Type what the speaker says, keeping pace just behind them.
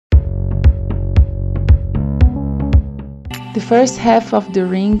The first half of the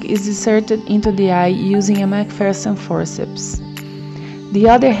ring is inserted into the eye using a McPherson forceps. The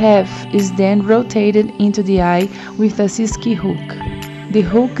other half is then rotated into the eye with a Sinskey hook. The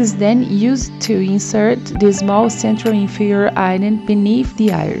hook is then used to insert the small central inferior island beneath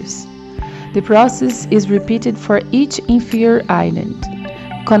the iris. The process is repeated for each inferior island.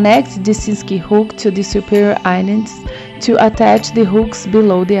 Connect the Sinskey hook to the superior islands to attach the hooks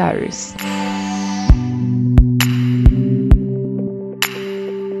below the iris.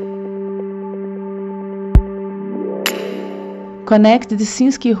 Connect the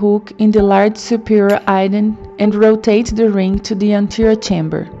Sinskey hook in the large superior island and rotate the ring to the anterior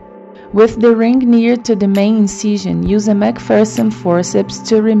chamber. With the ring near to the main incision, use a McPherson forceps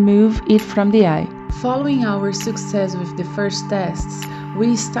to remove it from the eye. Following our success with the first tests,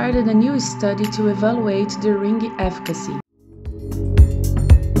 we started a new study to evaluate the ring efficacy.